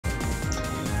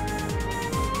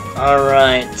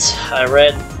Alright, I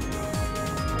read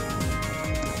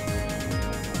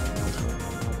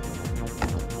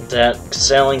that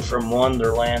sailing from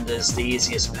Wonderland is the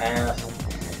easiest path.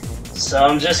 So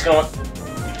I'm just going...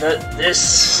 This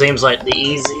seems like the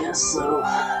easiest, so...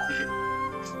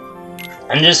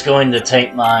 I'm just going to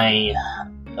take my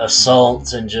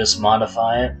assault and just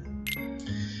modify it.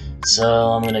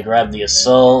 So I'm going to grab the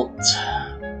assault.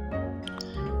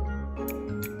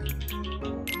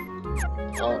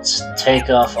 Let's take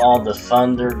off all the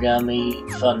Fundera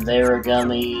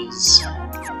gummies.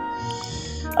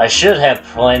 I should have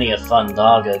plenty of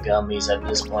Fundaga gummies at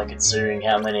this point, considering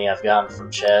how many I've gotten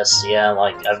from chests. Yeah,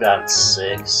 like, I've gotten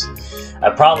 6. I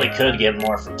probably could get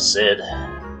more from Sid,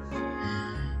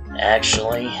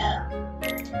 actually.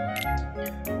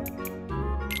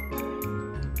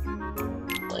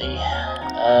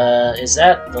 Is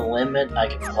that the limit I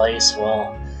can place?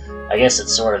 Well, I guess it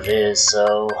sort of is,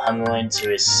 so I'm going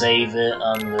to save it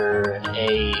under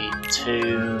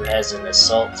A2 as an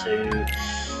Assault 2,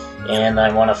 and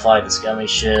I want to fly this gummy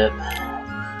ship.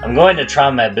 I'm going to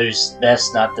try my best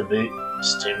not to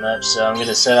boost too much, so I'm going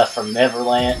to set up from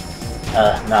Neverland,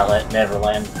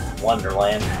 Neverland,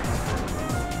 Wonderland.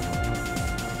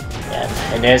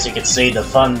 And as you can see, the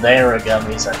Fundera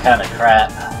gummies are kind of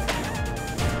crap.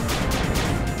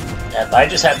 I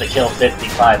just have to kill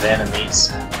 55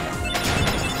 enemies.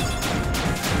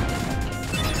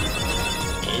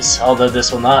 Although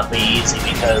this will not be easy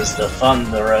because the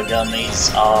Fundera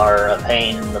gummies are a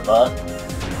pain in the butt.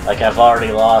 Like, I've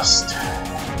already lost...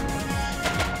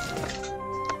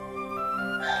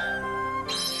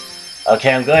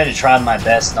 Okay, I'm going to try my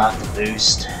best not to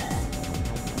boost.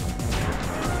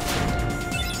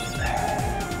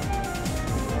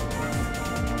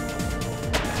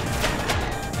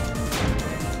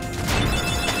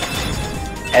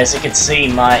 As you can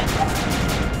see,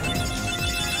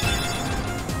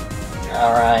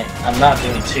 Alright, I'm not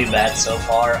doing too bad so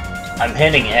far. I'm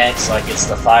hitting X like it's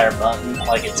the fire button,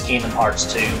 like it's Kingdom Hearts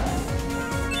 2.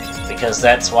 Because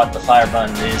that's what the fire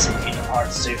button is in Kingdom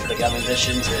Hearts 2 for the gummy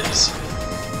missions,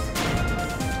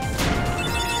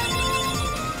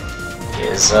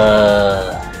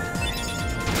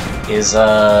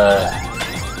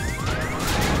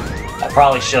 I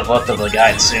probably should have looked up the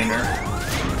guide sooner.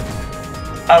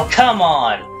 Oh, come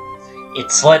on!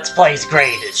 It's Let's Play's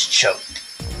greatest choke.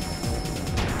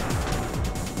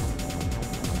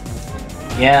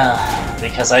 Yeah,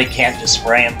 because I can't just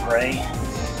spray and pray.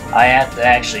 I have to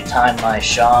actually time my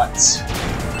shots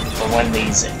for when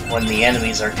the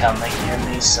enemies are coming near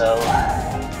me, so...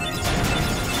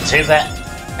 Too bad.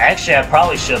 Actually, I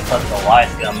probably should have put the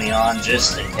life gummy on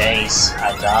just in case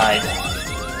I died.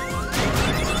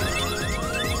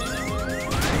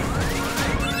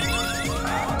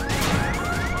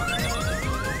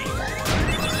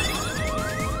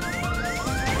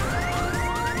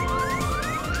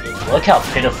 Look how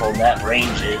pitiful that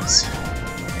range is.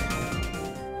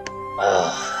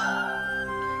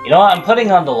 Ugh. You know what? I'm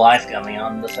putting on the life gummy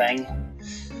on the thing.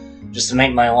 Just to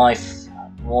make my life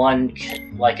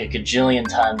like a gajillion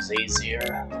times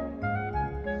easier.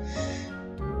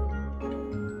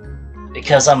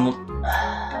 Because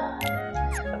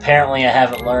apparently I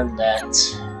haven't learned that.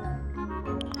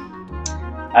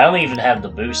 I don't even have the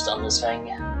boost on this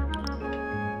thing.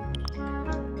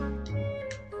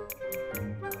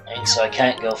 So I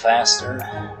can't go faster,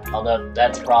 although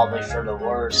that's probably for the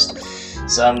worst.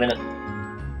 So I'm gonna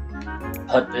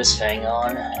put this thing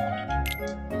on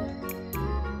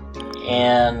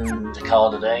and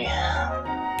call it a day.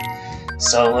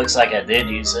 So it looks like I did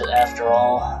use it after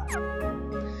all.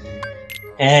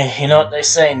 Hey, you know what they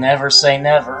say, never say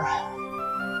never.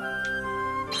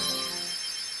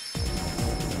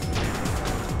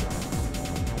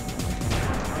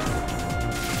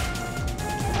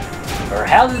 Or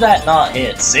how did that not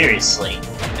hit? Seriously.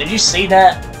 Did you see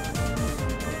that?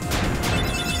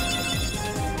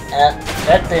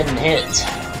 That didn't hit.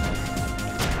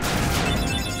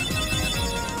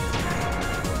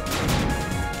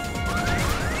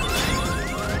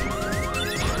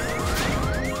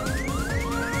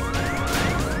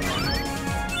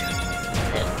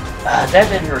 That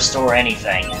didn't restore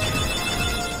anything.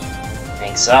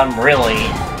 So I'm really...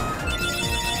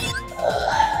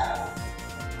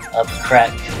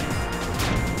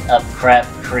 up crap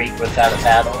creek without a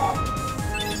paddle.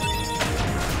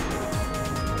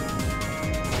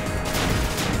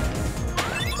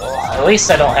 Well, at least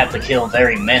I don't have to kill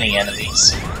very many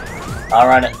enemies.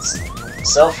 Alright,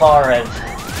 so far I've...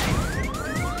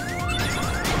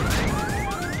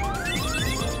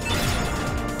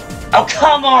 Oh,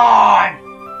 come on!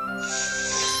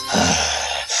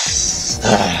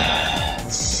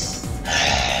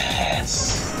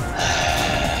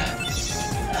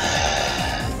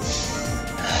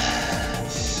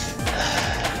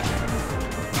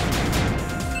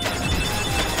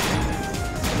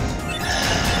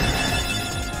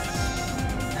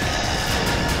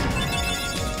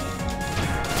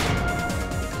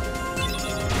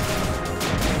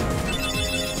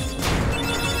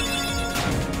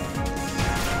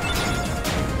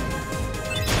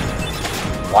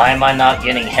 Why am I not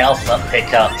getting health up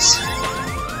pickups?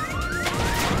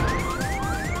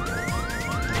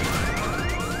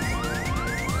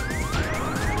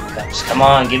 Come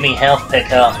on, give me health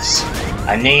pickups.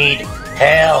 I need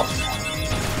health.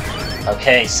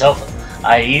 Okay, so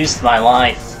I used my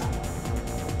life.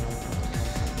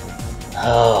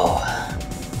 Oh.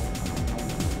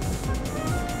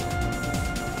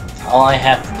 All I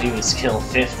have to do is kill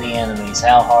 50 enemies.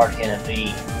 How hard can it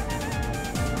be?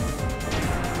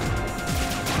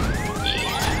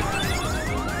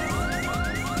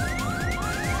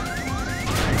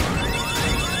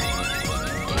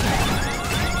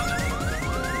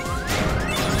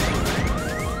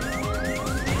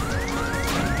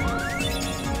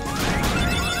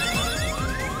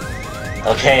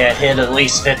 Okay, I hit at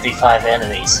least 55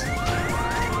 enemies.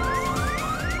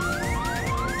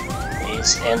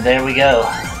 And there we go.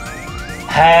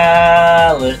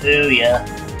 Hallelujah.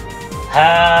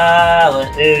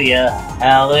 Hallelujah.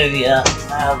 Hallelujah.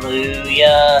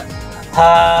 Hallelujah.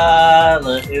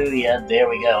 Hallelujah. There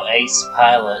we go. Ace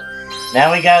pilot.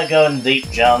 Now we gotta go in deep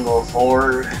jungle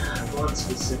for one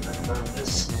specific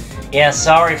purpose. Yeah,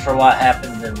 sorry for what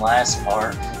happened in last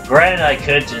part. Granted, I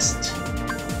could just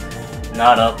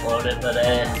not upload it, but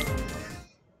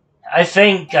I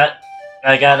think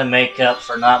I gotta make up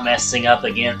for not messing up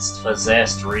against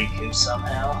possessed Riku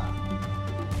somehow.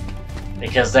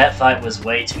 Because that fight was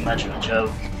way too much of a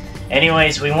joke.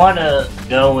 Anyways, we want to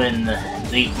go in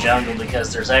deep jungle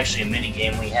because there's actually a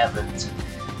minigame we haven't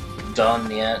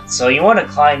done yet. So you want to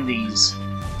climb these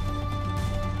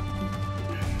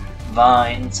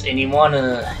vines, and you want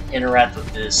to interact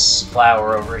with this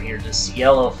flower over here, this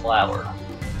yellow flower.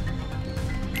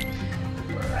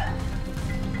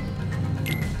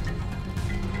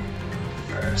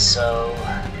 So,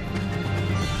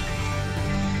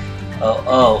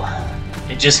 oh,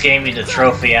 it just gave me the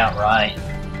trophy outright.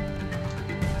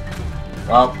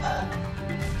 Well,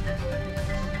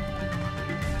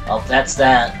 that's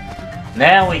that.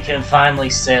 Now we can finally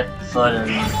set foot in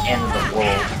the end of the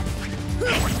world.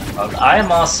 I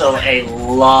am also a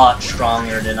lot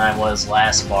stronger than I was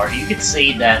last part. You can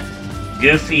see that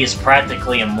Goofy is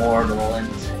practically immortal,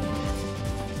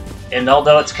 and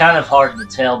although it's kind of hard to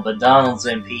tell, but Donald's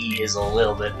MP is a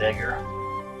little bit bigger.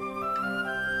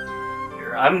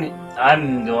 Here,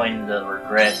 I'm going to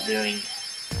regret doing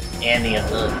any of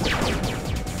the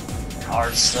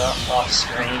hard stuff off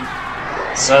screen.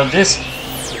 So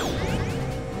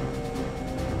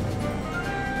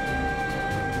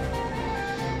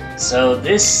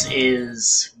this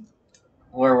is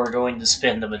where we're going to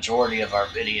spend the majority of our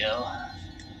video.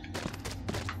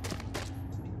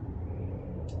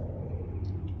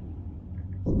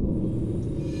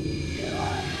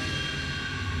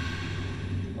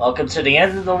 Welcome to the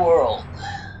end of the world.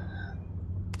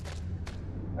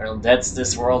 Well, that's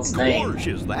this world's name. Gosh,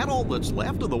 is that all that's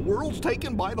left of the worlds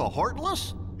taken by the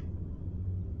Heartless?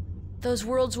 Those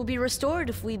worlds will be restored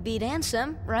if we beat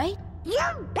Ansem, right? You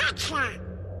betcha!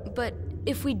 But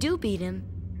if we do beat him,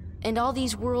 and all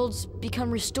these worlds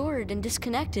become restored and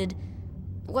disconnected,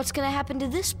 what's gonna happen to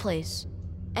this place?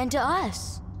 And to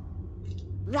us?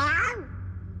 Well,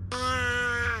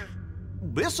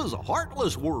 This is a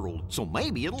Heartless world, so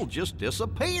maybe it'll just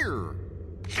disappear.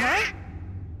 huh?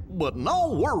 But no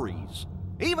worries.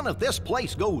 Even if this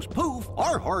place goes poof,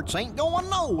 our hearts ain't going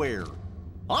nowhere.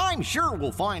 I'm sure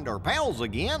we'll find our pals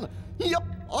again. Yep,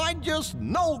 I just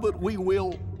know that we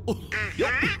will.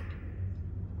 Yep.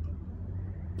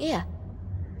 Yeah,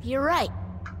 you're right.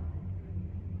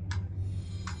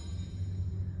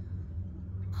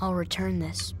 I'll return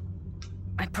this.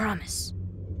 I promise.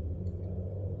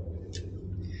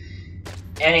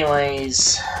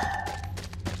 Anyways,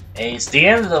 Ace, the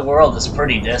end of the world is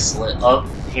pretty desolate. Oh,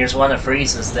 here's one of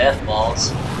Frieza's death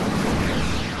balls.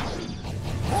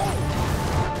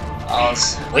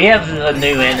 We have a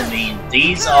new enemy.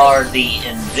 These are the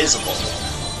Invisible.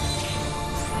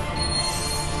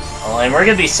 Oh, and we're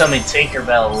gonna be summoning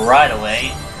Tinkerbell right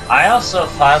away. I also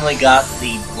finally got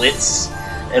the Blitz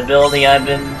ability I've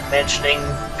been mentioning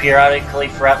periodically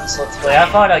throughout this Let's Play. I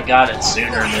thought I got it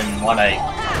sooner than what I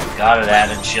got it at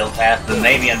in Shield Path, but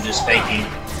maybe I'm just faking.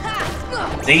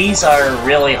 These are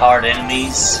really hard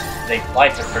enemies. They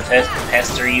like to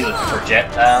pester you with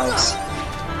projectiles.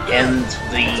 And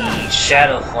the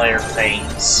Shadow Flare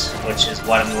things, which is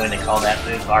what I'm going to call that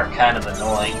move, are kind of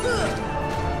annoying.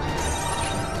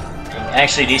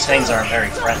 Actually, these things aren't very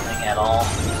friendly at all,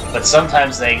 but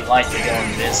sometimes they like to go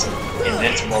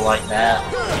invincible like that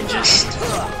and just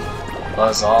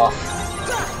buzz off.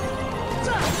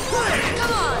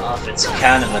 It's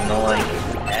kind of annoying,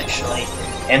 actually.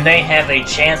 And they have a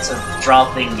chance of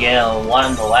dropping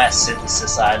one of the last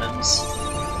synthesis items.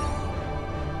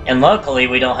 And luckily,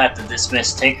 we don't have to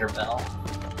dismiss Tinkerbell.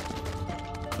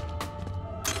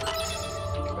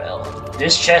 Well,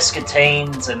 this chest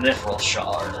contains a mithril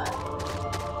shard.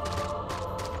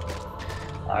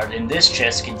 Alright, and this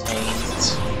chest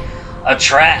contains a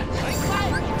trap.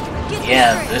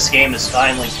 Yeah, this game is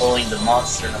finally pulling the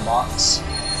monster in the box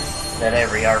that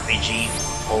every RPG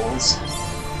pulls.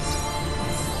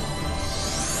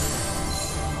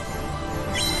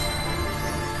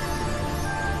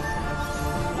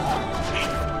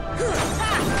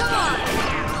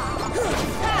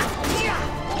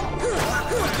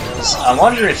 I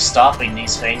wonder if stopping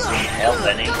these things would help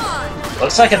any.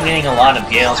 Looks like I'm getting a lot of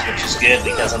gales, which is good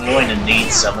because I'm going to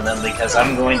need some of them because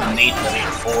I'm going to need them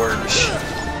to forge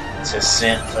to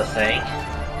synth the thing.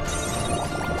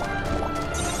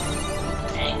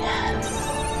 Dang.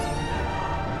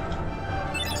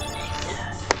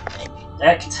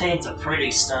 That contains a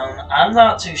pretty stone. I'm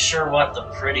not too sure what the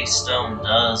pretty stone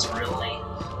does, really.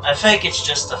 I think it's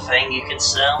just a thing you can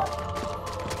sell.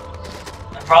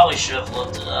 I probably should have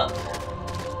looked it up.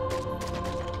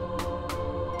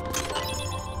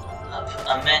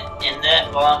 In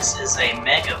that box is a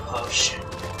mega potion,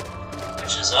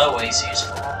 which is always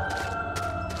useful.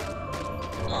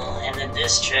 And in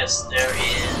this chest there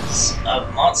is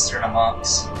a monster in a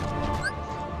box.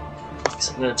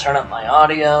 So I'm going to turn up my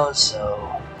audio, so...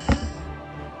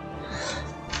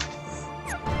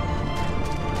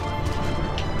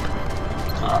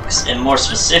 And more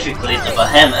specifically, the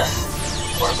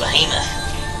Behemoth. Or Behemoth.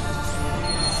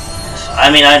 I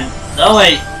mean, I know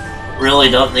I really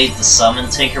don't need to summon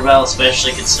Tinkerbell,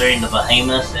 especially considering the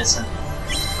Behemoth isn't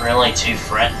really too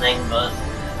threatening, but...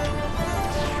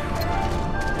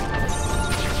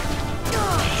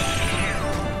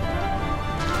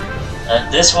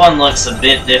 this one looks a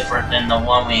bit different than the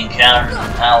one we encountered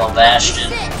in Palo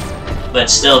Bastion, but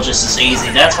still just as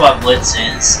easy. That's what Blitz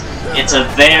is. It's a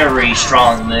very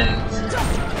strong move.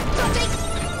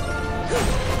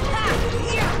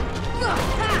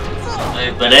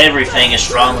 But everything is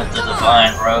strong with the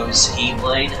Divine Rose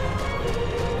Keyblade.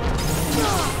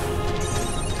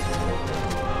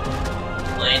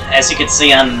 As you can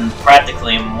see, I'm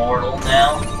practically immortal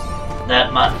now.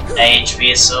 That my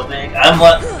HP is so big.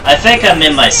 I think I'm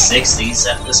in my 60s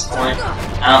at this point.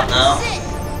 I don't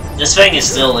know. This thing is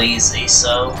still easy,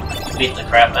 so beat the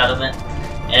crap out of it.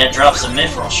 And it drops a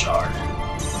mithril shard.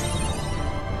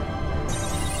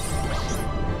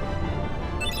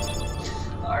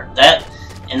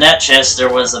 In that chest there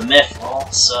was a mithril,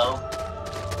 so...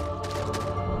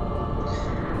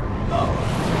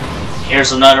 Oh.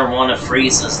 Here's another one of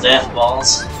Frieza's death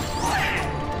balls.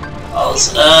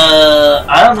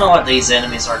 I don't know what these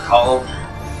enemies are called.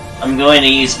 I'm going to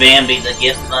use Bambi to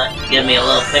give me a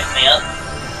little pick-me-up.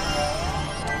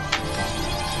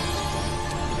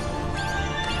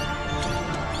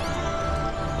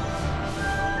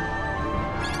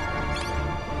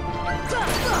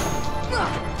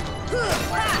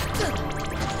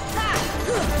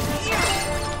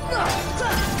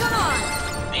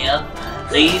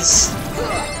 These.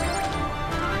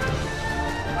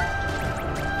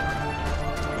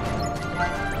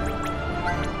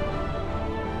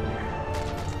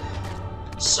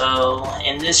 So,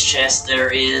 in this chest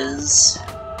there is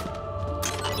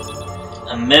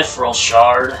a mithril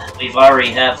shard. We've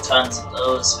already have tons of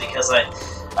those because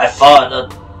I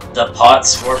fought the pot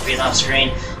scorpion off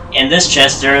screen. In this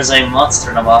chest there is a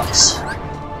monster in a box.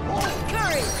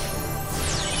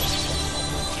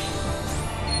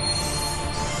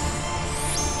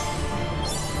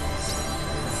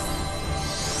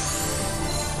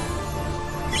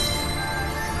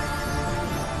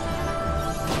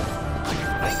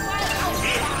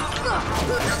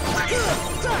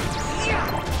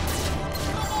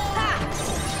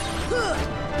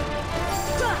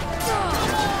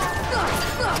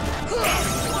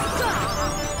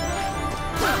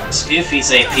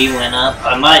 Goofy's AP went up.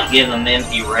 I might give him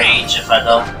Empty Rage if I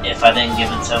didn't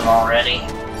give it to him already.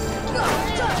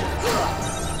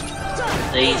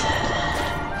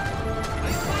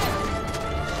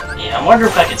 Yeah, I wonder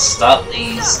if I could stop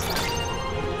these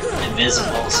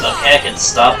invisibles. Okay, I can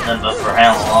stop them, but for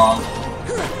how long?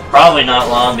 Probably not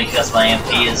long because my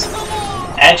MP is...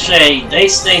 Actually, they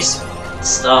stay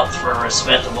stopped for a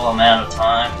respectable amount of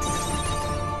time.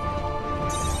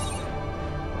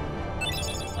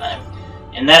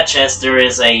 In that chest there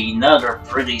is another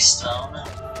pretty stone.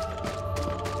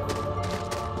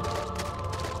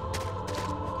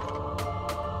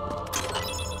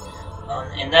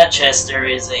 In that chest there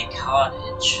is a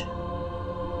cottage.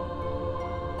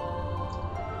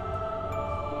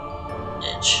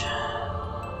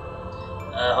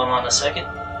 Hold on a second.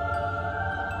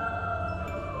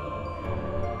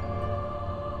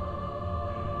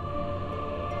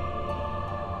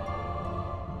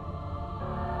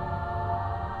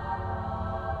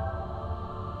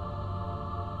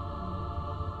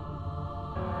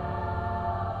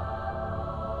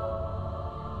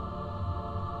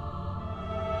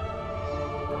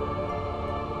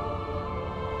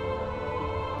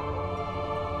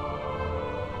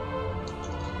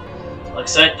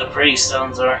 Looks like the pretty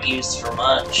stones aren't used for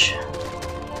much.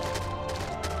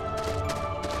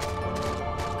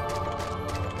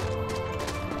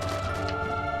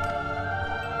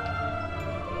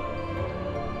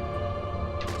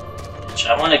 Which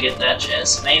I want to get that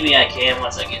chest. Maybe I can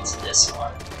once I get to this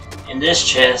one. In this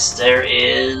chest there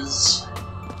is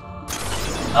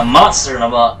a monster in a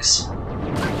box.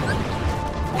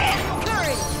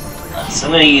 So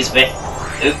I'm gonna use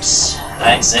oops,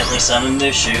 I accidentally summoned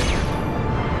this shoot.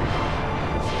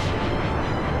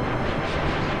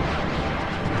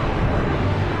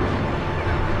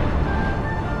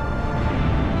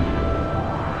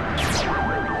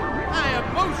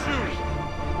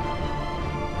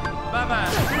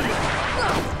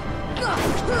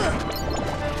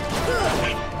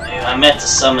 I meant to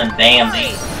summon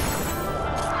Bambi.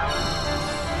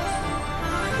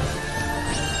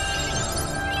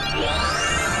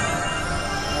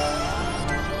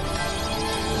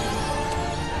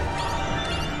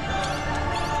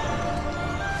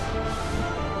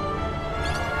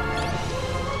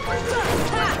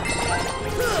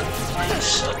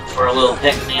 For a little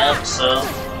pick-me-up, so...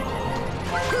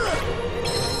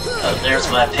 Oh, there's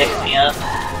my pick-me-up.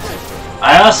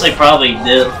 I honestly probably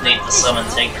do need to summon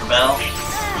Tinkerbell.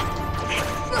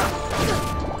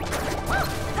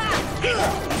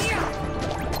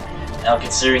 Now,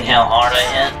 considering how hard I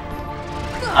hit.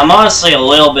 I'm honestly a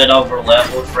little bit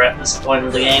over-leveled for at this point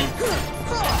of the game.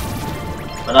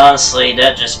 But honestly,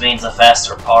 that just means a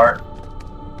faster part.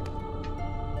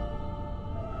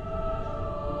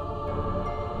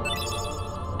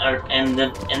 In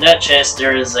that chest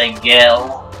there is a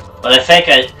gale, but I think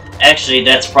actually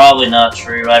that's probably not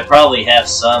true. I probably have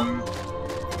some.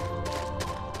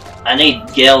 I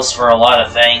need gales for a lot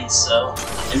of things, so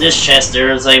in this chest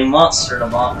there is a monster in a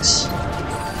box.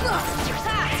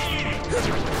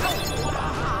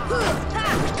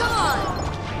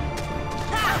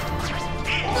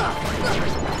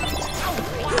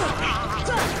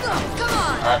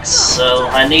 So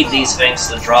I need these things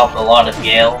to drop a lot of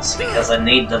gales because I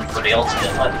need them for the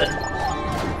ultimate weapon.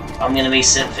 I'm gonna be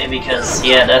Symphy because,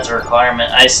 yeah, that's a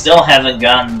requirement. I still haven't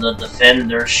gotten the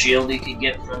Defender shield you can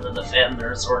get from the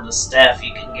Defenders or the staff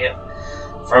you can get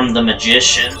from the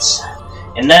Magicians.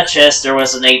 In that chest there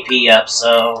was an AP up,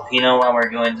 so you know what we're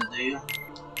going to do.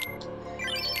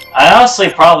 I honestly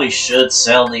probably should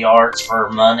sell the arts for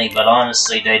money, but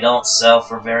honestly they don't sell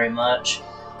for very much.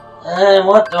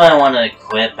 What do I want to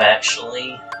equip,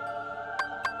 actually?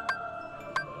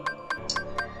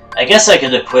 I guess I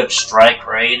could equip Strike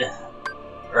Raid,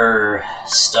 or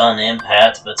Stun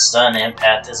Impact, but Stun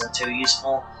Impact isn't too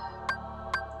useful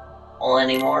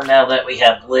anymore now that we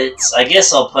have Blitz. I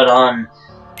guess I'll put on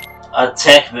a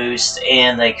Tech Boost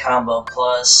and a Combo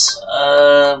Plus.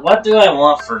 What do I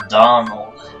want for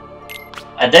Donald?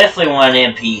 I definitely want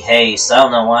MP Haste. I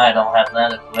don't know why I don't have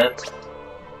that equipped.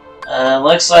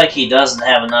 Looks like he doesn't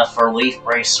have enough for Leaf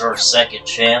Brace or Second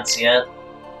Chance yet.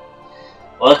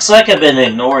 Looks like I've been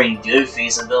ignoring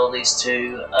Goofy's abilities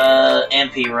too.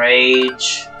 MP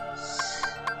Rage.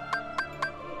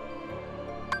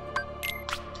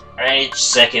 Rage,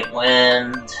 Second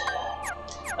Wind.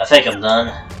 I think I'm done.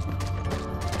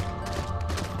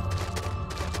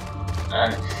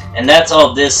 And that's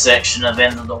all this section of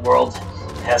End of the World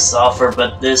has to offer,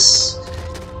 but this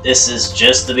is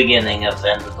just the beginning of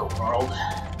End of the World.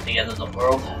 The End of the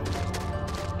World.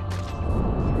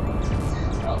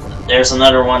 Oh, there's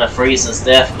another one of Frieza's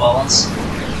Death Balls.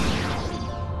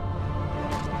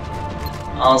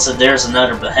 Also, there's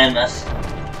another Behemoth.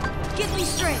 Get me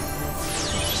straight.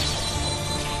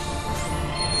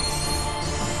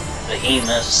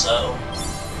 Behemoth, so...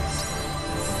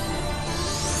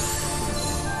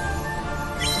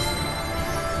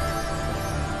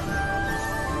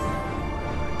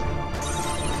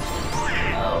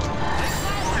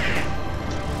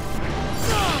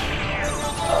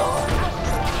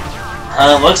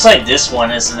 Looks like this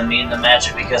one isn't immune to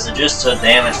magic because it just took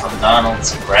damage from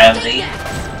Donald's gravity.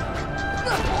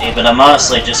 Yeah, but I'm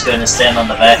honestly just going to stand on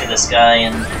the back of this guy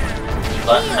and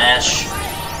button mash.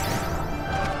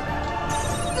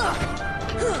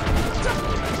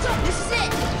 This is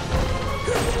it.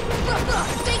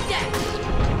 Take that.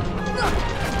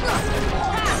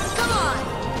 Come on.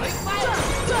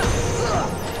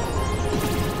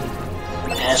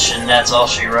 much, and that's all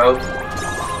she wrote.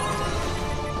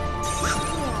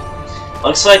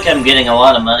 Looks like I'm getting a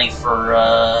lot of money for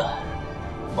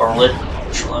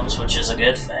Orlithrums, which is a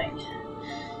good thing.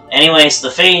 Anyways,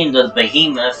 defeating the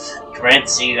behemoth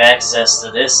grants you access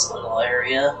to this little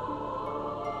area.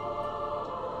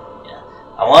 Yeah.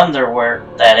 I wonder where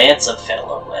that Ansem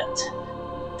fellow went.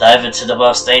 Dive into the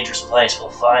most dangerous place, we'll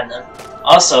find them.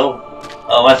 Also,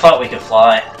 oh, I thought we could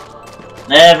fly.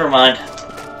 Never mind.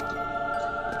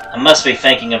 I must be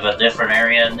thinking of a different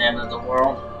area at the end of the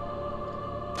world.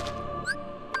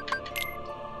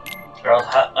 Girl,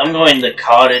 I'm going to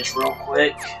cottage real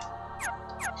quick.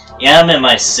 Yeah, I'm in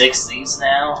my 60s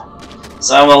now.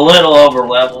 So I'm a little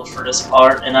over-leveled for this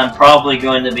part, and I'm probably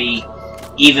going to be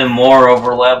even more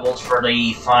over-leveled for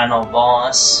the final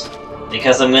boss.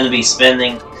 Because I'm going to be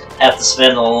have to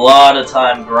spend a lot of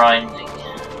time grinding.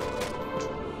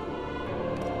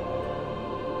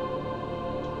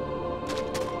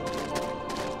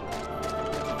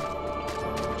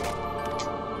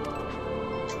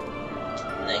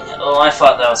 Oh, I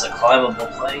thought that was a climbable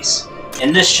place.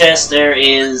 In this chest there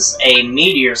is a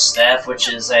meteor staff, which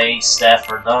is a staff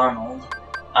for Donald.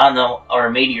 I don't know, or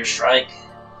a meteor strike.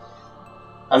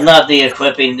 I'm not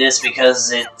de-equipping this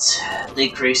because it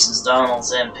decreases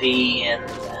Donald's MP and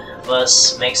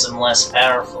thus makes him less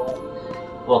powerful.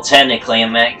 Well, technically it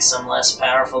makes him less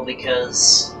powerful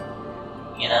because,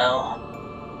 you know...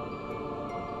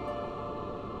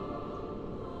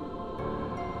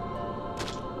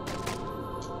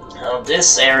 Oh,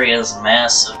 this area is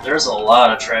massive. There's a lot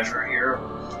of treasure here,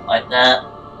 like that.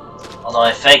 Although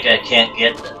I think I can't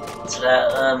get to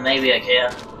that. Maybe I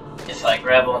can if I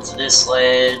grab onto this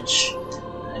ledge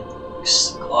and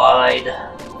glide.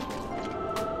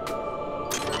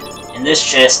 In this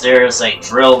chest, there is a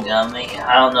drill gummy.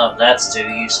 I don't know if that's too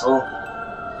useful.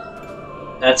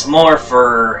 That's more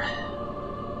for.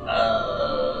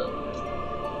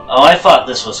 Oh, I thought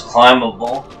this was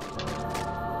climbable.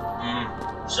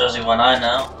 Shows you what I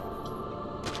know.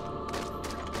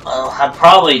 Well, I'm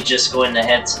probably just going to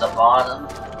head to the bottom.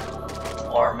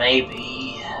 Or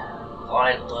maybe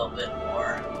glide a little bit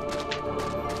more.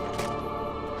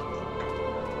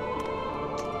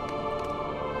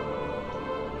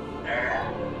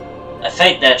 I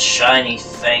think that shiny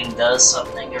thing does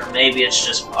something, or maybe it's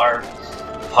just part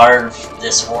of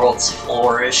this world's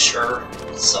flourish or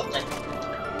something.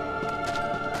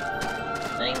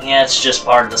 Yeah, it's just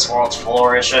part of this world's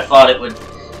flourish. I thought it would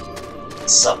be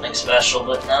something special,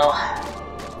 but no.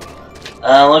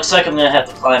 Looks like I'm gonna have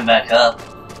to climb back up.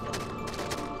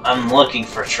 I'm looking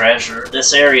for treasure.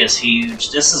 This area is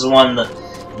huge. This is one of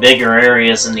the bigger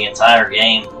areas in the entire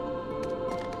game.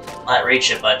 Might reach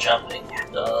it by jumping.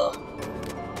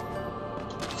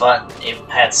 Thought it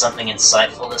had something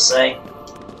insightful to say.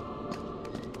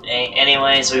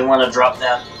 Anyways, we want to drop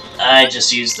down. I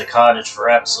just used the cottage for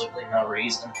absolutely no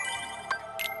reason.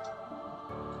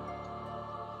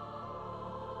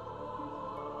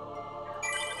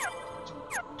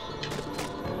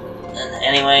 And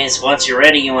anyways, once you're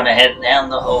ready, you want to head down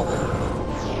the hole.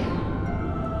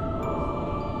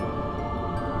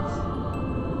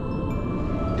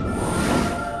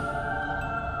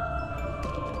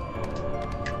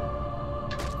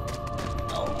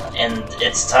 Oh, and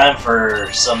it's time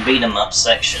for some beat-em-up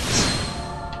sections.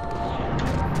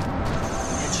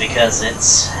 Because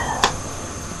it's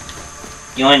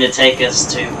going to take us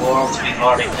to worlds we've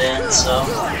already been, so...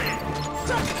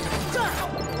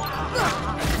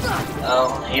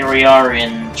 Oh, here we are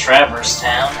in Traverse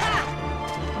Town.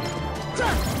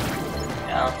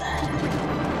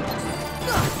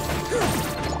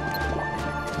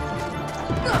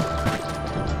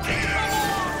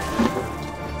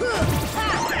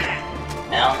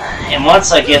 And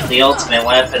once I get the ultimate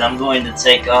weapon, I'm going to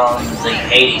take on the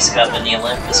Hades Cup in the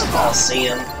Olympus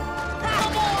Coliseum.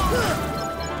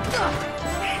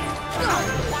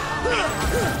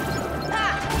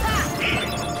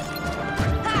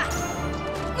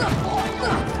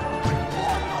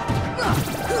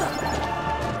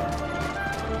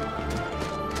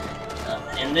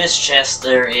 In this chest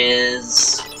there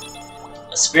is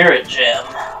a spirit gem.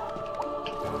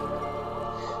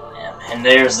 And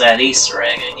there's that Easter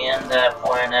egg again that I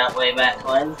pointed out way back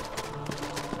when.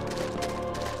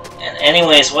 And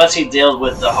anyways, once you deal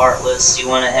with the Heartless, you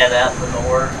want to head out the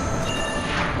door.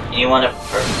 And you want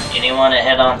to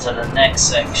head on to the next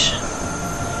section.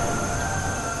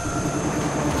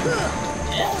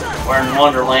 And we're in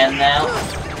Wonderland now.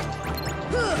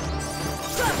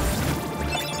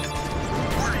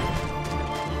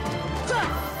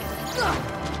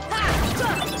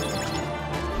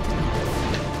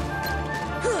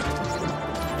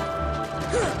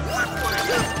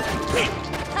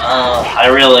 I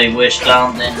really wish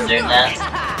Donald didn't do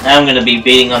that. Now I'm going to be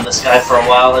beating on this guy for a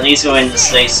while, and he's going to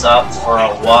stay stopped for a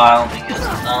while because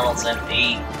of Donald's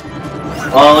MP.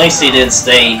 Well, at least he didn't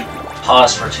stay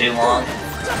paused for too long.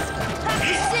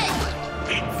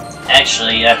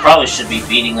 Actually, I probably should be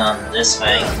beating on this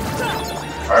thing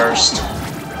first.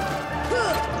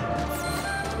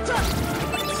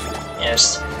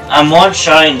 Yes, I'm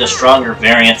one-shotting the stronger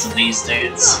variants of these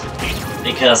dudes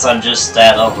because I'm just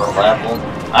that over-leveled.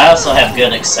 I also have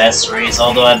good accessories,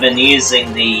 although I've been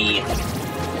using the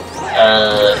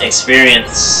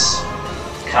experience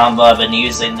combo. I've been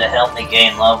using to help me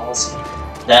gain levels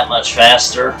that much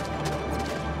faster.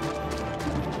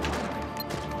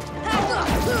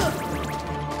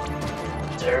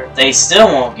 They still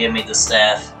won't give me the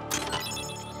staff.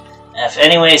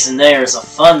 Anyways, and there's a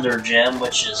Thunder Gem,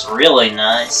 which is really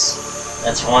nice.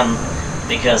 That's one,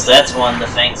 because that's one of the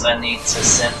things I need to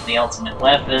send the ultimate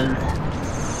weapon.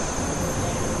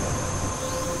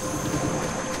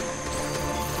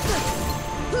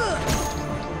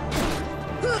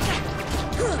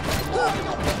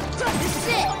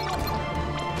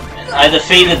 I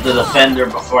defeated the Defender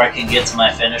before I could get to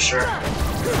my finisher,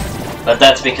 but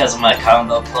that's because of my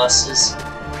combo pluses.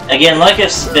 Again, like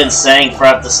I've been saying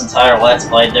throughout this entire Let's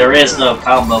Play, there is no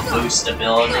combo boost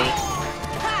ability.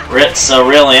 So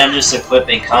really, I'm just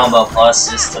equipping combo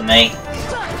pluses to make,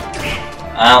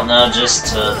 I don't know, just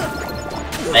to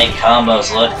make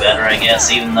combos look better, I guess,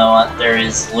 even though there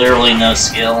is literally no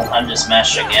skill. I'm just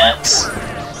mashing X.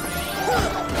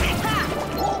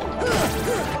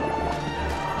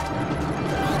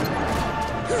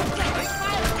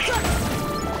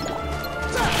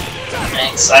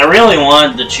 I really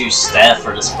wanted to choose staff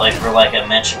for this playthrough, like I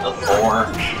mentioned before,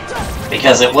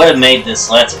 because it would have made this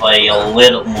Let's Play a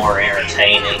little more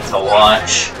entertaining to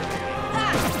watch.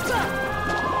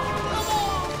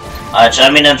 I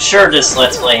mean, I'm sure this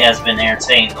Let's Play has been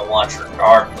entertaining to watch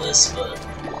regardless, but...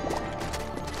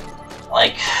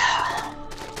 like...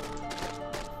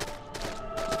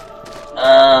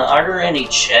 are there any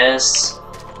chests?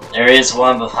 There is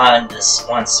one behind this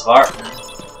one Spartan.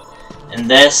 In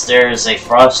this, there is a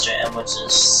Frost Gem, which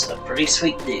is a pretty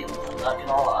sweet deal, I'm not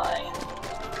gonna lie.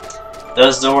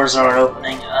 Those doors aren't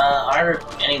opening. Are there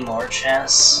any more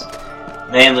chests?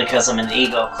 Mainly because I'm an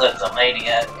ego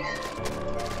kleptomaniac.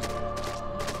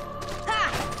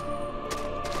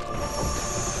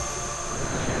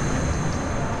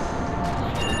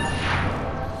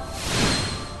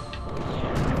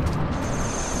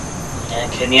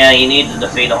 And yeah, you need to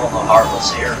defeat all the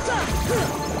Heartless here.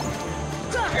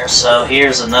 So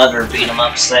here's another beat 'em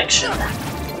up section.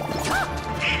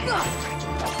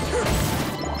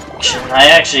 I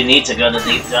actually need to go to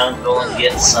Deep Jungle and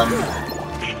get some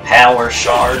power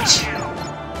shards.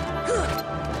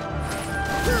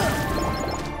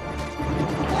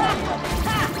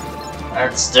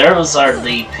 Those are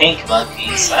the pink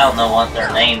monkeys. I don't know what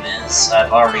their name is.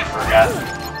 I've already forgotten.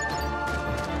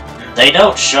 They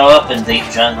don't show up in Deep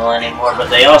Jungle anymore, but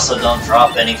they also don't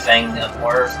drop anything of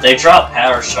worth. They drop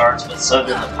power shards, but so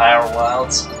do the power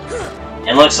wilds.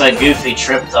 It looks like Goofy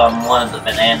tripped on one of the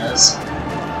bananas.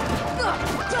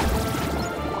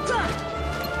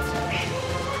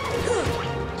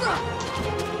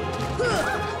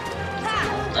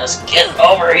 Let's get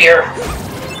over here.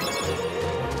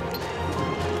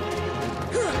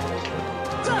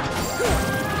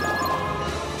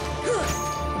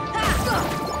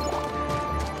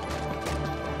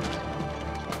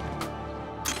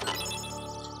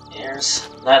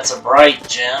 That's a bright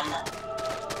gem.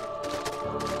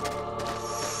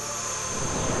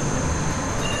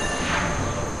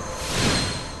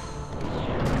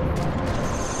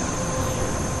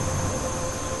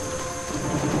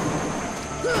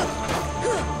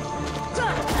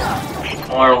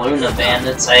 More Luna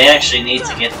Bandits. I actually need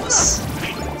to get this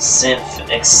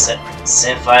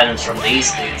synth items from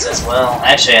these dudes as well.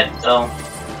 Actually, I don't.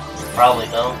 Probably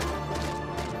don't.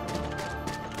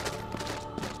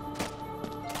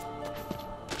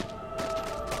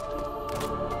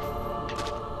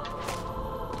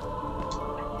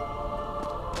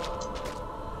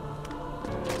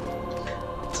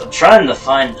 I'm trying to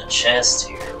find the chest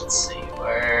here. Let's see,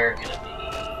 where could it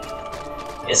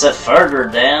be? Is it further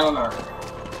down or?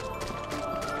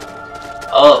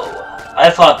 Oh, I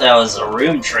thought that was a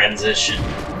room transition.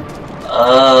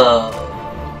 Oh.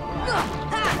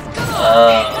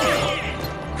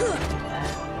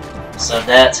 So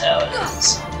that's how it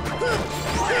is.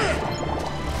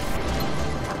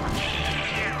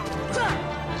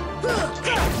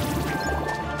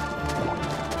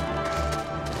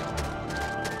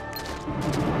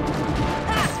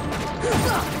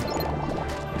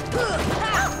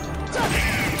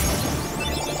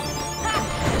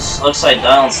 looks like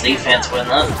Donald's defense went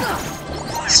up,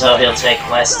 so he'll take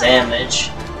less damage.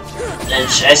 And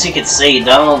as you can see,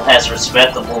 Donald has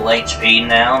respectable HP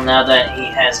now that he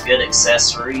has good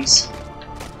accessories.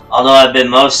 Although I've been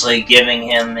mostly giving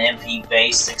him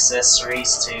MP-based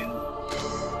accessories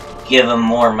to give him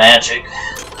more magic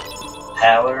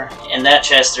power. In that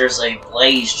chest there's a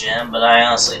blaze gem, but I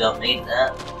honestly don't need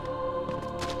that.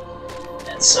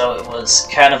 And so it was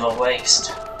kind of a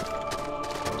waste.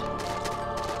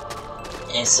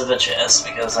 Instead of a chest,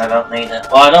 because I don't need it.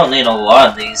 Well, I don't need a lot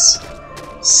of these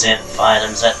synth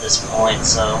items at this point,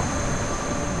 so...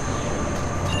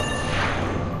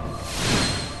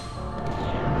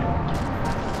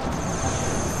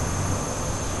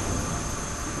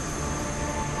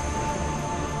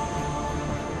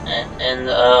 And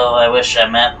oh, I wish I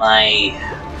met my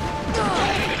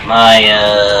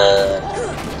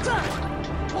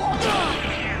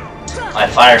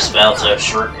fire spell to a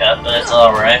shortcut, but it's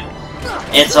alright.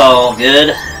 It's all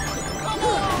good.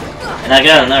 And I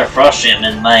got another frost gem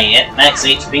in my max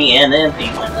HP and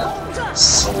MP went up.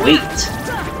 Sweet.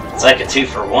 It's like a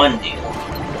 2-for-1 deal.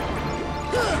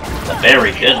 A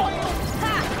very good one.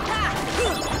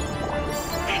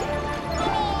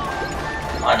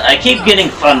 I keep getting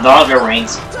Fundaga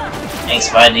rings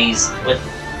by these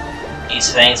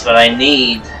things, but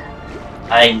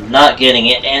I'm not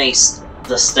getting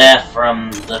the staff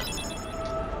from the.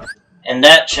 In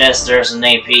that chest, there's an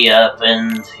AP up,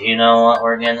 and you know what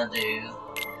we're gonna do?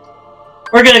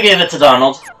 We're gonna give it to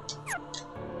Donald.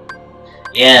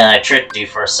 Yeah, I tricked you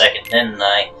for a second, didn't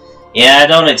I? Yeah, I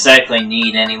don't exactly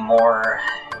need any more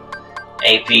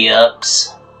AP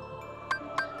ups.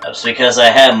 That's because I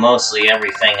have mostly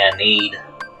everything I need.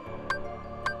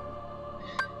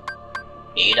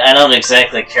 I don't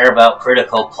exactly care about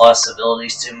critical plus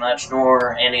abilities too much,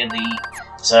 nor any of the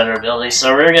other abilities,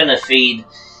 so we're gonna feed...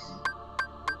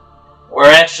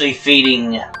 We're actually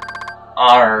feeding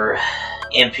our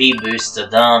MP boost to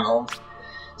Donald.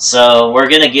 So we're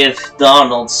gonna give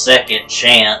Donald second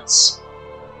chance.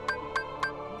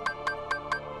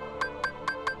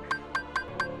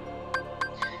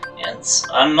 And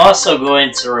I'm also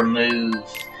going to remove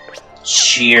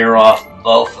cheer off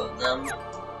both of them.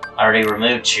 I already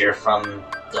removed cheer from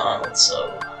Donald,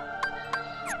 so...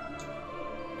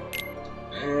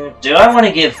 do I want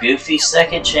to give Goofy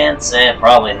second chance?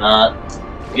 Probably not.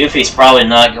 Goofy's probably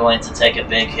not going to take a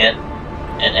big hit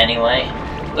in anyway.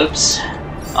 Oops.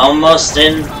 Almost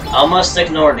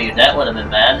ignored you. That would have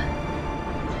been bad.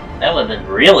 That would have been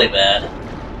really bad.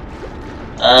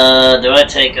 Do I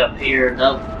take up here?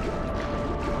 Nope.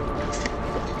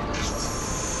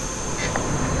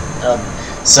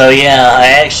 So yeah, I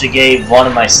actually gave one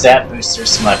of my stat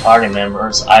boosters to my party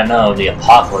members. I know, the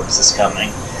apocalypse is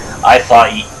coming. I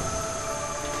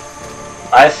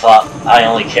thought I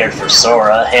only cared for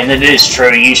Sora, and it is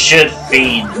true, you should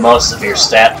feed most of your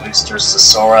stat boosters to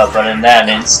Sora, but in that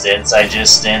instance, I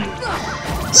just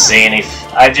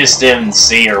didn't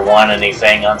see or want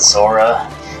anything on Sora.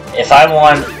 If I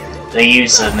want to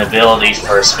use an ability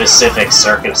for a specific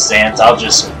circumstance, I'll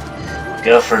just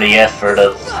go for the effort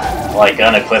of, like,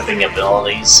 unequipping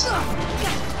abilities.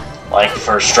 Like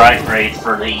for Strike Raid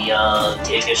for the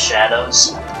Giga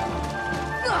Shadows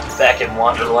back in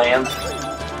Wonderland.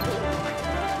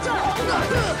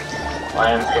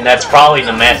 And that's probably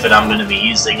the method I'm going to be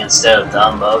using instead of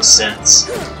Dumbo, since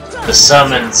the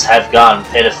summons have gotten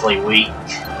pitifully weak.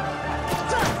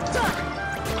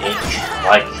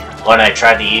 Like when I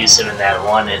tried to use him in that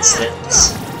one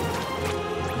instance.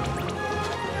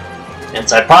 And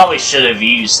I probably should have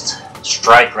used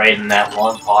Strike Raid in that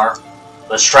one part.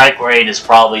 But Strike Raid is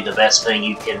probably the best thing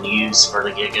you can use for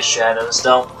the Giga Shadows.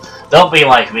 Don't be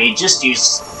like me, just use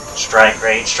Strike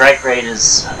Raid. Strike Raid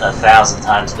is 1,000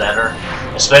 times better,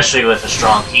 especially with a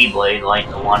strong Keyblade like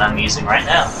the one I'm using right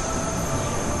now.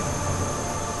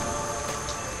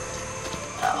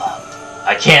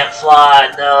 I can't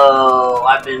fly, no,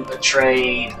 I've been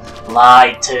betrayed,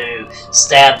 lied to,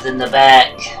 stabbed in the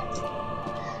back.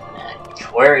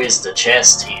 Where is the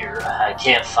chest here? I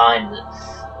can't find it.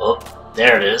 Oh,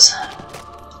 there it is.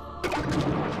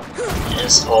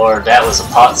 Or that was a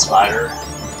pot spider.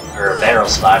 Or a barrel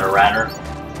spider, rather.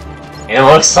 It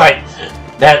looks like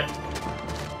that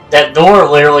door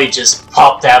literally just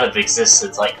popped out of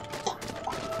existence, like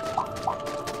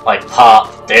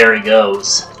pop, there he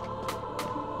goes.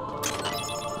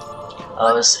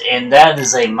 And that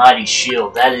is a mighty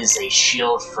shield. That is a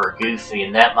shield for Goofy,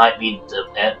 and that might be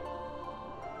the...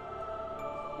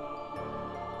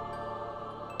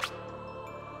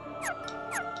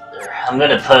 I'm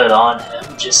gonna put it on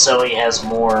him just so he has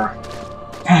more,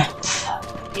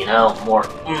 you know, more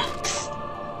oomph.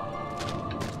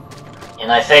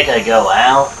 And I think I go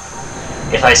out.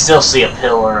 If I still see a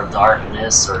pillar of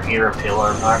darkness or hear a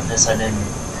pillar of darkness, I didn't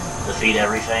defeat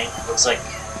everything. Looks like...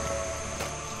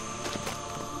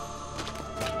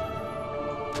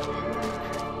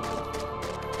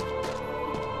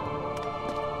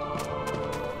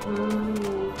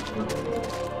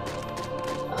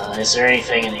 is there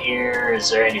anything in here? Is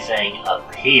there anything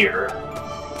up here?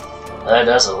 That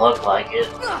doesn't look like it.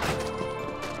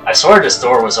 I swore this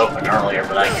door was open earlier,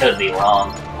 but I could be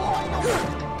wrong.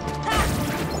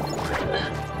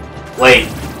 Wait.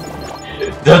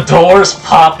 The doors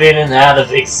pop in and out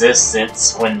of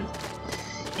existence when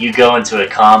you go into a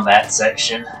combat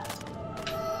section.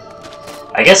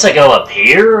 I guess I go up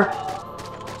here?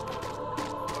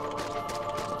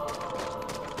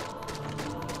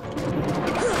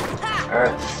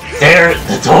 There,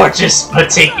 the door just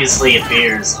meticulously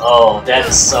appears. Oh, that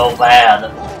is so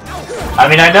bad. I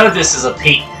mean, I know this is a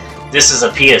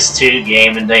PS2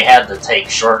 game, and they had to take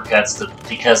shortcuts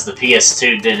because the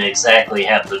PS2 didn't exactly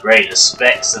have the greatest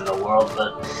specs in the world,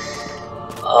 but...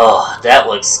 Oh, that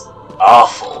looks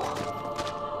awful.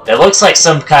 That looks like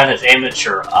some kind of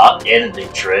amateur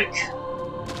editing trick.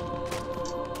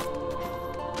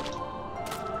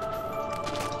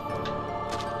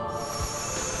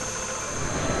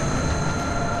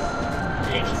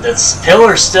 This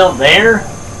pillar's still there?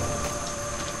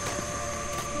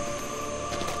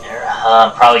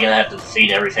 I'm probably gonna have to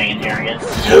defeat everything in here again.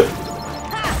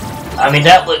 I mean,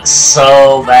 that looks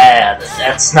so bad.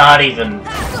 That's not even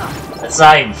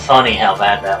funny how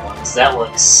bad that looks. That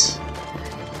looks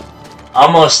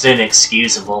almost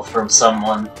inexcusable from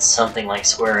something like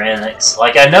Square Enix.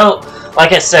 Like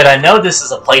I said, I know this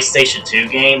is a PlayStation 2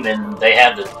 game, and they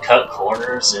have to cut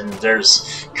corners, and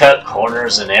there's cut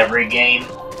corners in every game.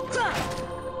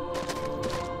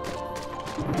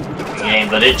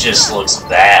 But it just looks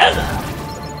bad.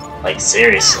 Like,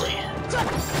 seriously.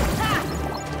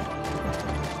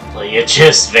 Like, it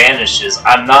just vanishes.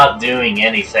 I'm not doing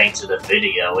anything to the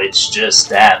video, it's just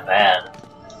that bad.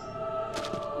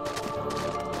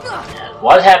 And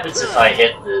what happens if I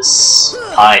hit this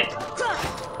pipe?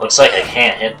 Looks like I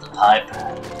can't hit the pipe.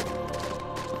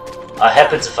 What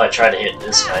happens if I try to hit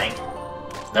this thing?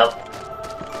 Nope.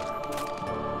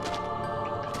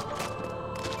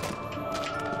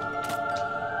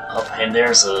 Oh, and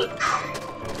there's a...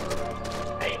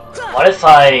 Hey, what if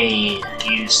I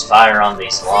use fire on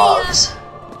these logs?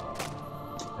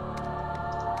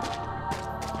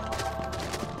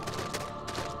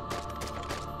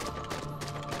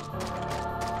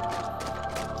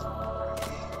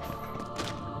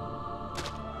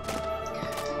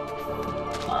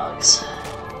 Logs.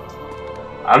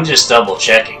 I'm just double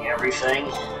checking everything.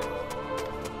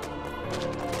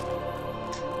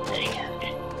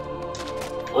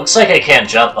 Looks like I can't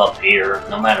jump up here,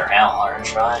 no matter how hard I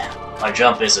try. My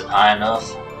jump isn't high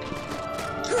enough.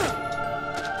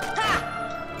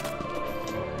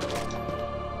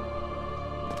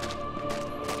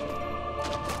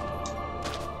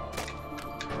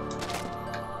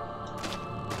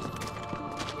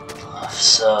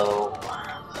 So...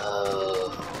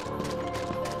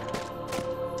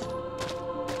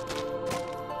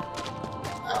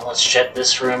 let's check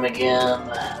this room again.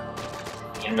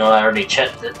 Even though I already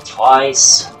checked it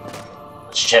twice.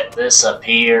 Let's check this up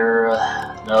here.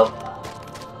 Nope.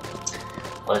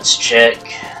 Let's check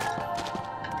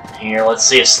here. Let's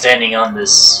see if standing on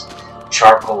this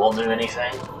charcoal will do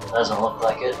anything. Doesn't look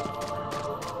like it.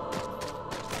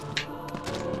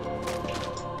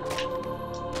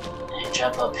 And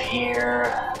jump up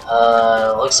here.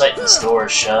 Looks like this door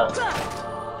is shut.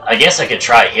 I guess I could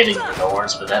try hitting the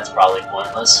doors, but that's probably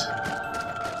pointless.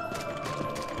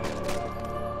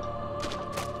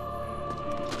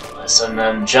 And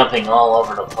then jumping all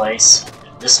over the place.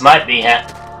 This might be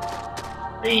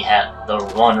the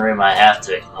one room I have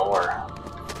to ignore,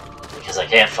 because I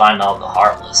can't find all the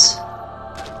Heartless.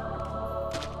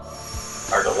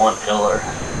 Or the one pillar.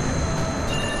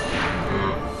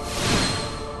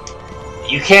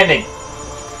 You can't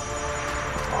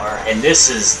ignore, and this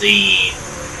is the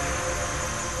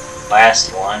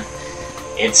last one.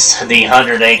 It's the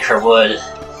 100 Acre Wood.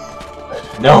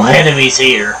 No enemies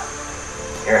here.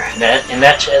 In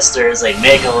that chest there is a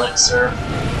Mega Elixir.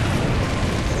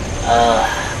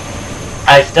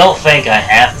 I don't think I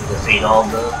have to defeat all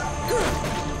the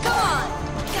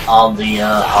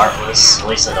Heartless. At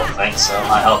least I don't think so.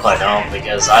 I hope I don't,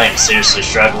 because I am seriously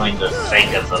struggling to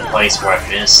think of a place where I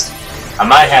missed. I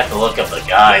might have to look up a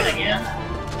guide again.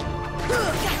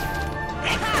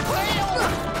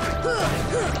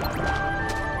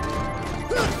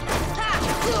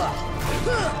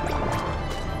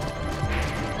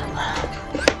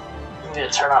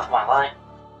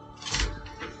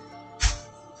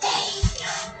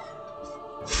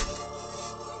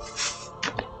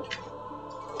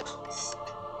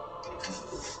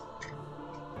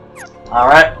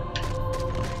 Alright.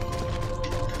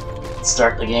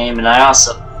 Start the game, and I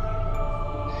also...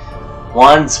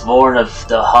 Ones born of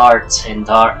the heart in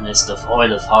darkness,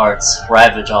 devoid of hearts,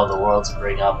 ravage all the world to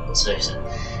bring opposition.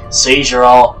 Seize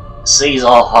all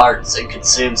hearts and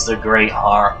consumes the great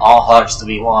heart. All hearts to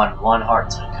be one heart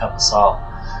to encompass all.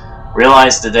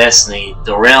 Realize the destiny,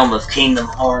 the realm of Kingdom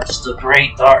Hearts, the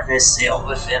great darkness sealed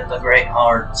within the great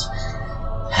heart.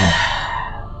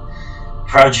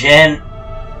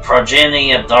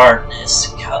 Progeny of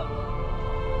darkness,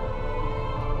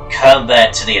 come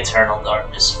back to the eternal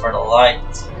darkness, for the light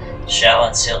shall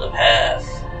unseal the path.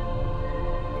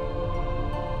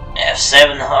 Have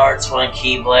 7 hearts, 1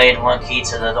 keyblade, 1 key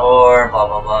to the door, blah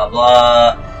blah blah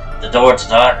blah. The door to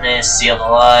darkness, seal the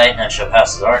light, none shall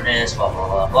pass the darkness, blah blah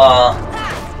blah blah.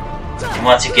 And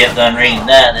once you get done reading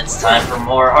that, it's time for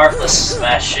more heartless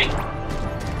smashing.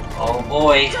 Oh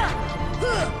boy.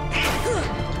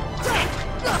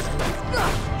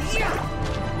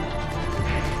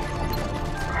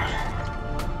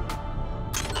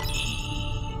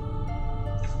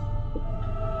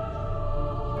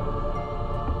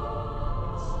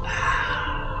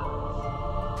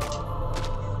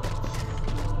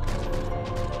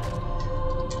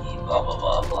 Blah blah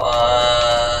blah blah.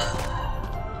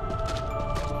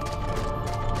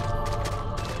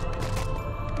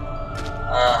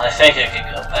 I think I could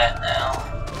go back now.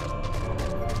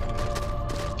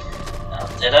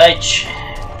 Did I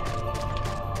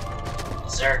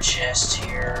is there a chest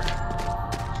here?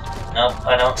 Nope,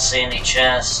 I don't see any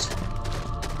chest.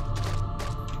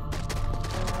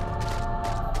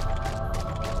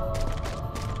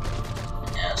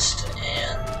 Yes, to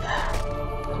end.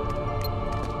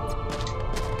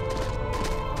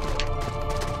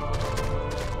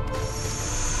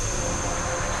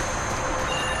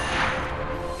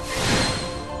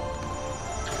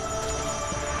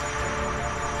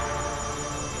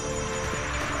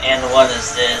 And what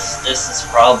is this? This is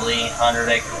probably 100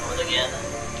 Acre Wood again.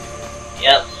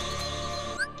 Yep.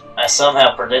 I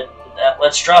somehow predicted that.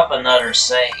 Let's drop another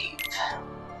save.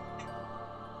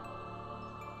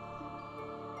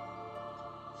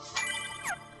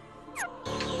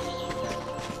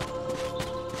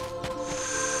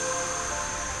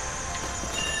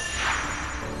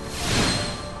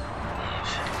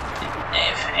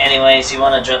 Anyways, you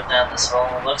want to jump down this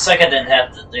hole? Looks like I didn't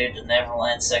have to do the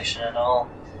Neverland section at all.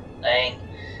 Dang.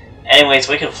 Anyways,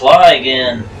 we can fly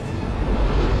again.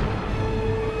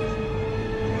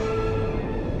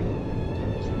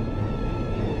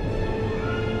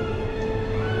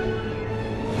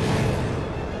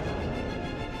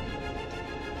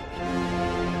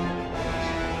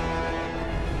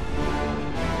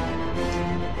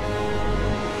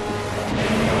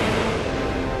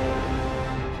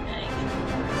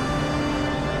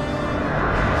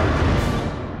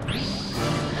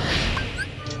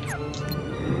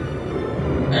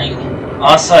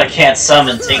 Also, I can't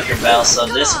summon Tinkerbell, so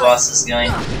this boss is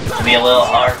going to be a little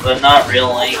hard, but not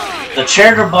really. The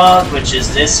Chatterbug, which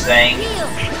is this thing,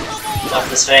 what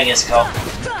this thing is called,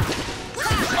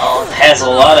 has a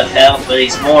lot of health, but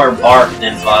he's more bark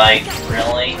than bite,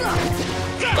 really.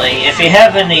 Like, if you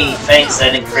have any things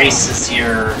that increases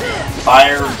your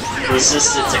fire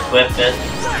resistance equipment,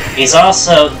 he's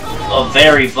also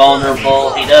very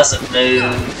vulnerable, he doesn't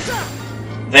move,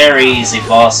 very easy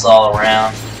boss all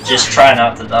around. Just try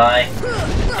not to die,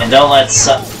 and don't let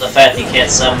the fact you can't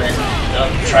summon it,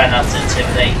 don't try not to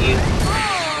intimidate you.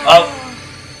 Oh!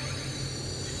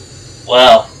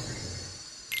 Well.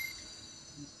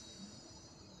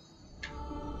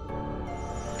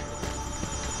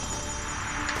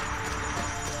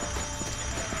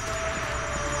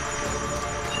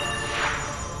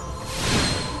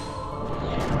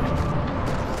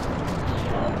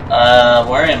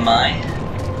 Where am I?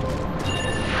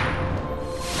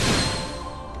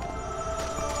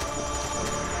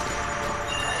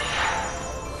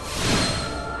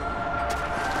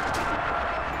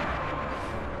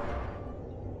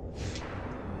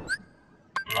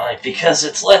 Because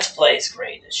it's Let's Play's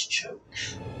greatest joke.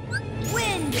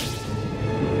 Wind.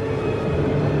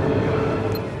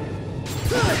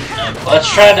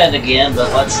 Let's try that again,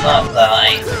 but let's not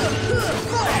die.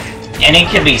 And he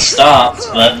can be stopped,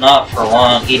 but not for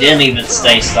long. He didn't even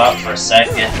stay stopped for a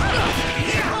second.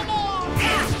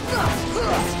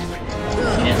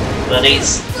 Yeah, but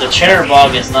the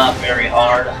Chatterbug is not very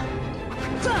hard.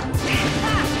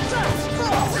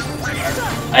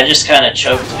 I just kind of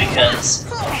choked because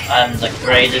I'm the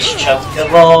greatest choke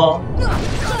of all.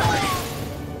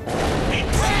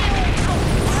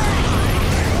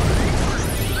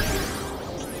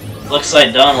 Looks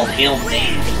like Donald healed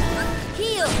me.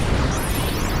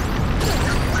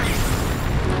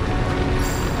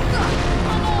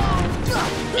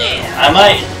 I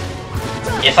might...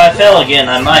 If I fail again,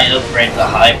 I might upgrade the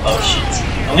high potions.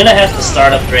 I'm gonna have to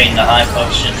start upgrading the high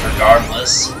potions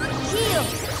regardless.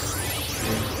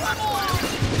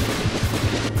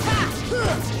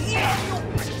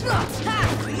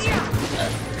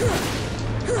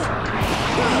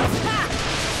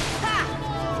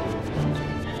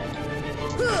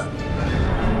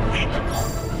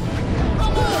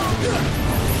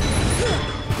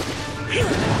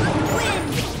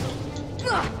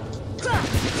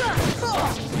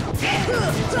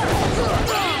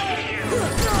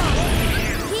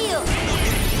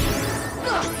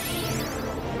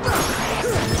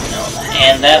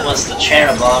 And that was the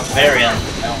Chernobog, very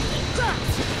unmelting,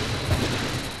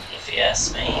 if you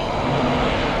ask me.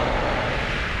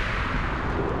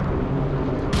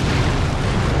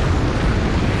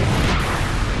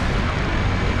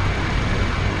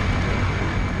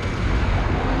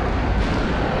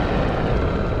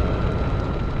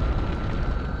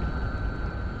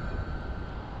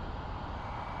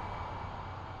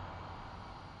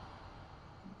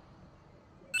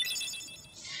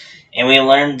 And we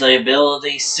learned the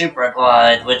ability Super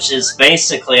Glide, which is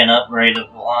basically an upgrade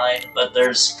of Glide, but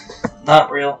there's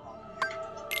not really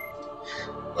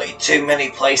too many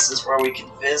places where we can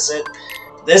visit.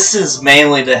 This is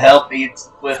mainly to help you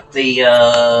with the,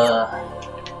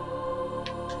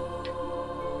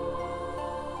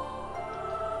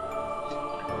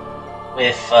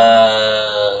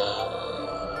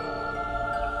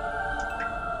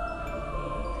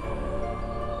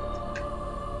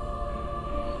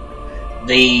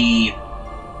 the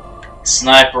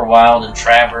Sniper Wild in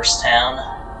Traverse Town.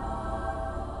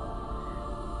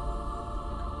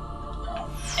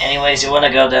 Anyways, you want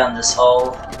to go down this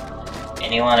hole,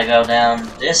 and you want to go down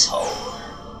this hole,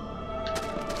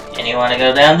 and you want to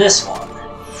go down this one,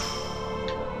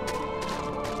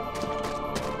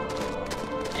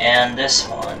 and this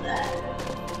one.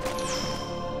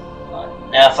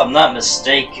 Now, if I'm not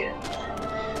mistaken,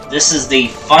 this is the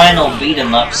final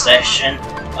beat-em-up section.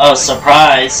 Oh,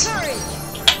 surprise!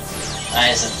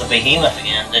 Is it the Behemoth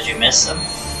again? Did you miss him?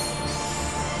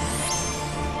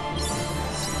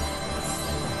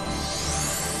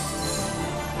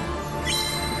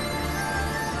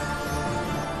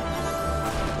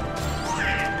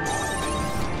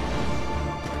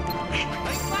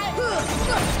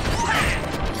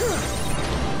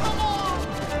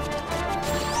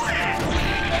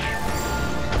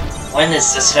 When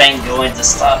is this thing going to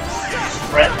stop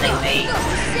threatening me?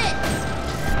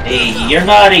 Hey, you're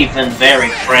not even very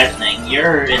threatening.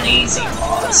 You're an easy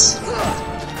boss.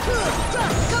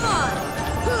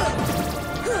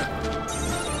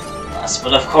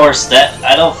 But of course,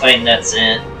 I don't think that's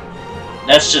it.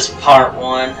 That's just part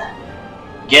 1.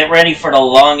 Get ready for the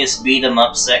longest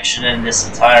beat-em-up section in this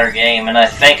entire game, and I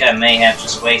think I may have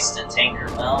just wasted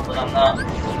Tinkerbell, but I'm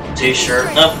not too sure.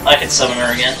 Nope, I can summon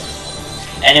her again.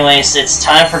 Anyways, it's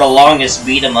time for the longest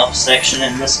beat-em-up section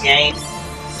in this game.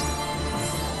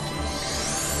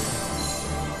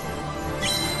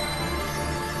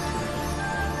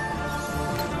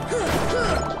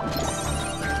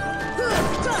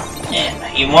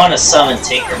 And you want to summon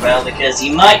Tinkerbell because he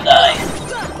might die.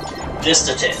 Just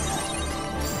a tip.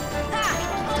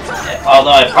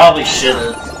 Although I probably should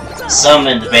have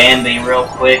summoned Bambi real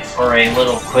quick for a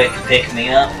little quick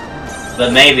pick-me-up.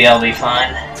 But maybe I'll be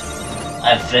fine.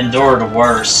 I've endured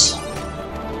worse.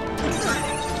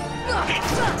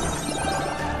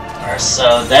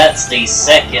 So that's the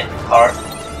second part.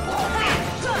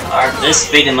 This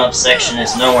beat 'em up section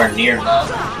is nowhere near done.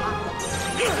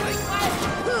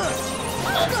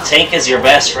 Tink is your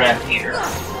best friend here.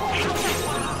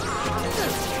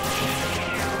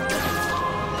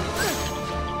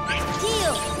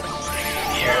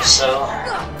 So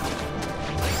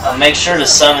I'll make sure to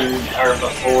summon her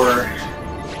before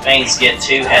things get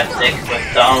too hectic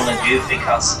with Donald and Goofy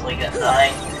constantly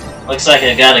dying. Looks like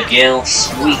I got a Gale.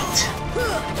 Sweet.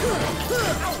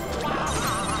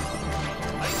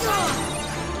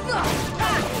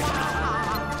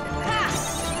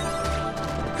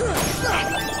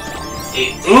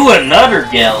 Ooh, another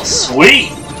Gale.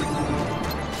 Sweet.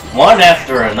 One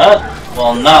after another.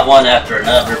 Well, not one after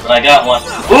another, but I got one.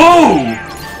 Ooh!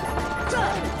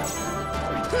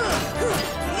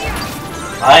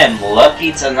 I am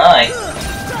lucky tonight.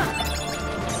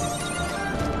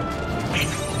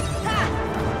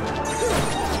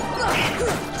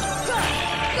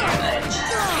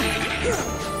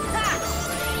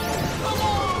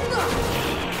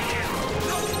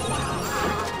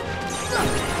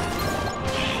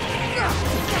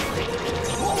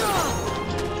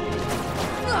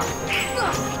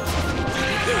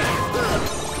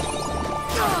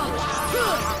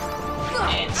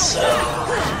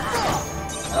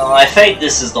 think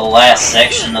this is the last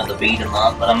section of the beat 'em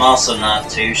up, but I'm also not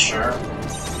too sure.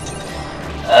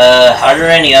 Are there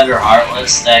any other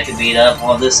Heartless that I could beat up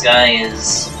while this guy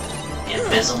is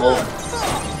invisible?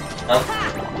 Nope.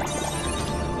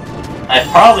 I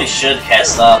probably should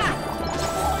cast up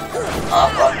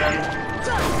on him.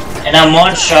 And I'm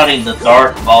one-shotting the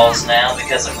Dark Balls now,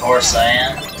 because of course I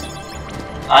am.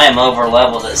 I am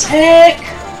over-leveled as heck!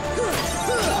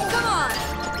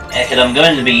 Heck, and I'm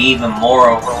going to be even more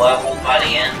over-leveled by the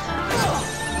end.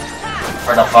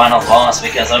 For the final boss,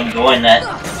 because I'm going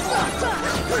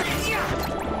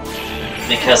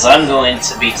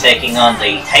to be taking on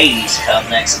the Hades Cup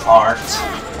next part.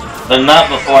 But not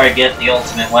before I get the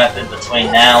ultimate weapon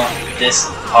between now, this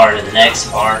part, and the next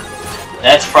part.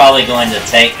 That's probably going to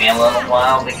take me a little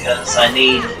while because I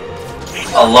need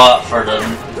a lot for the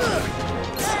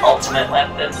ultimate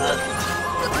weapon,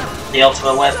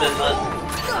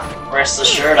 but rest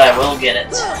assured I will get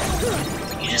it.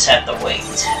 You just have to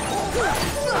wait.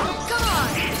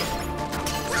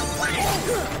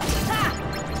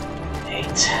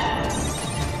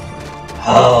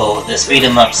 Oh, this beat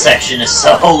 'em up section is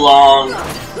so long,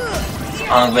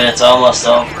 but it's almost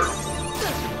over.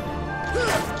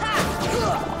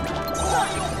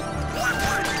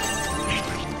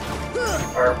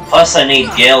 Plus I need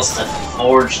Gales to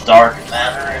forge dark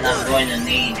matter, and I'm going to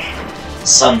need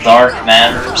some dark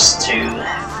matters to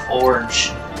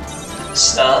forge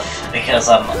stuff, because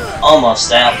I'm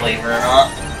almost out, believe it or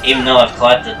not, even though I've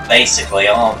collected basically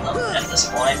all of them at this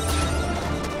point.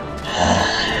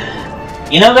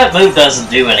 You know that move doesn't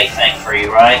do anything for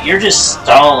you, right? You're just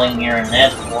stalling your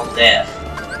inevitable death.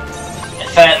 In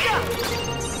fact,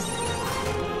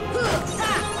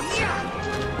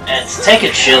 and take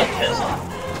a chill pill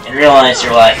and realize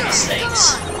your life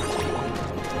mistakes.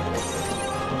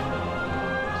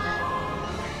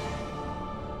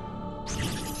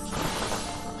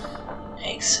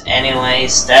 Thanks.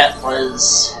 Anyways, that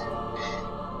was...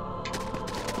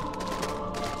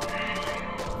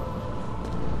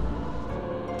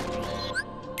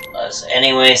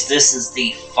 Anyways, this is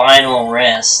the final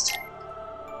rest.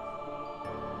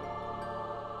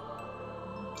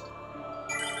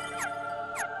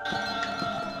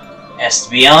 As to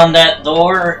beyond that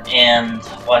door, and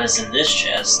what is in this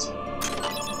chest?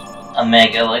 A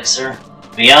Mega Elixir.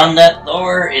 Beyond that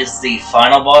door is the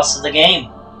final boss of the game.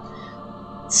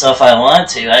 So if I wanted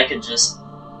to, I could just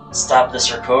stop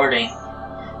this recording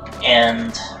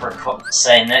and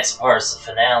say next part is the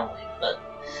finale, but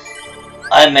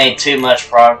I made too much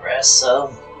progress,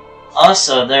 so...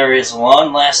 Also, there is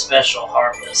one last special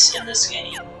Heartless in this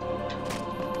game.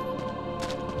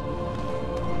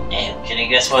 And can you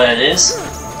guess what it is?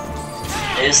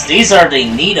 These are the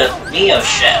Neo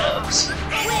Shadows.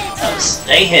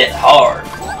 They hit hard.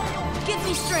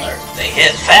 They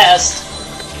hit fast.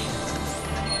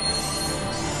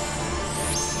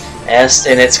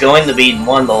 And it's going to be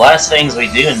one of the last things we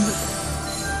do in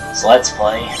this Let's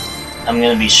Play. I'm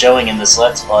going to be showing in this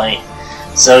Let's Play.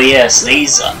 So yes,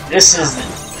 this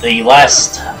is the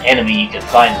last enemy you can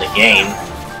find in the game,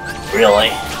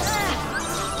 really.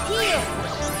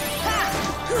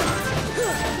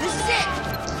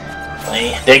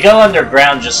 They go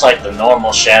underground just like the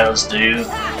normal shadows do.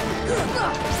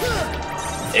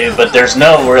 But there's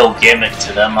no real gimmick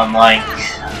to them, unlike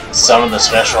some of the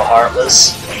special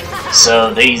Heartless.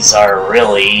 So these are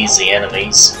really easy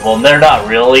enemies. Well, they're not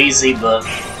real easy, but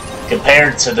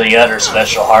compared to the other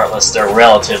special Heartless, they're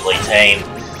relatively tame.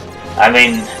 I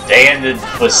mean, they ended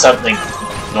with something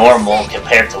normal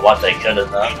compared to what they could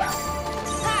have done.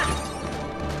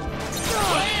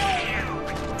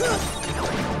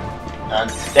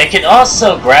 They can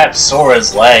also grab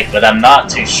Sora's leg, but I'm not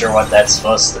too sure what that's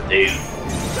supposed to do.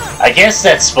 I guess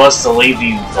that's supposed to leave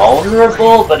you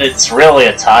vulnerable, but it's really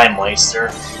a time waster.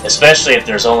 Especially if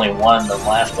there's only one of them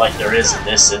left, like there is in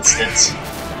this instance.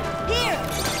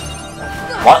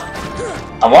 What?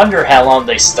 I wonder how long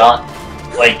they stun.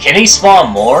 Wait, can he spawn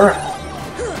more?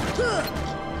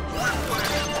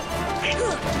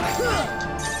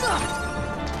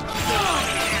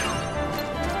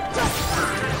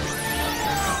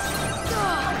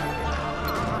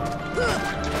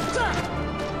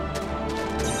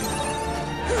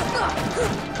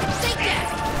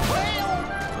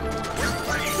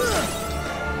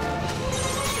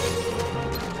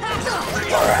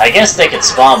 I guess they could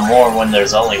spawn more when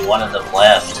there's only one of them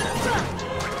left.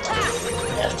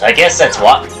 I guess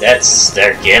that's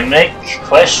their gimmick?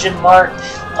 Question mark?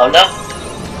 Oh no.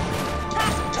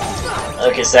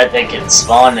 Okay, so that they can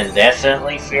spawn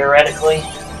indefinitely, theoretically?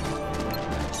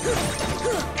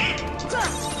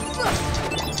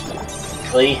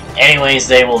 likely. Anyways,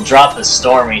 they will drop a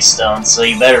Stormy Stone, so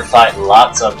you better fight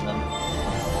lots of them.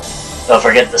 Don't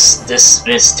forget this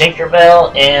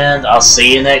Tinkerbell, and I'll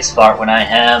see you next part when I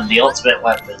have the ultimate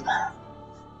weapon.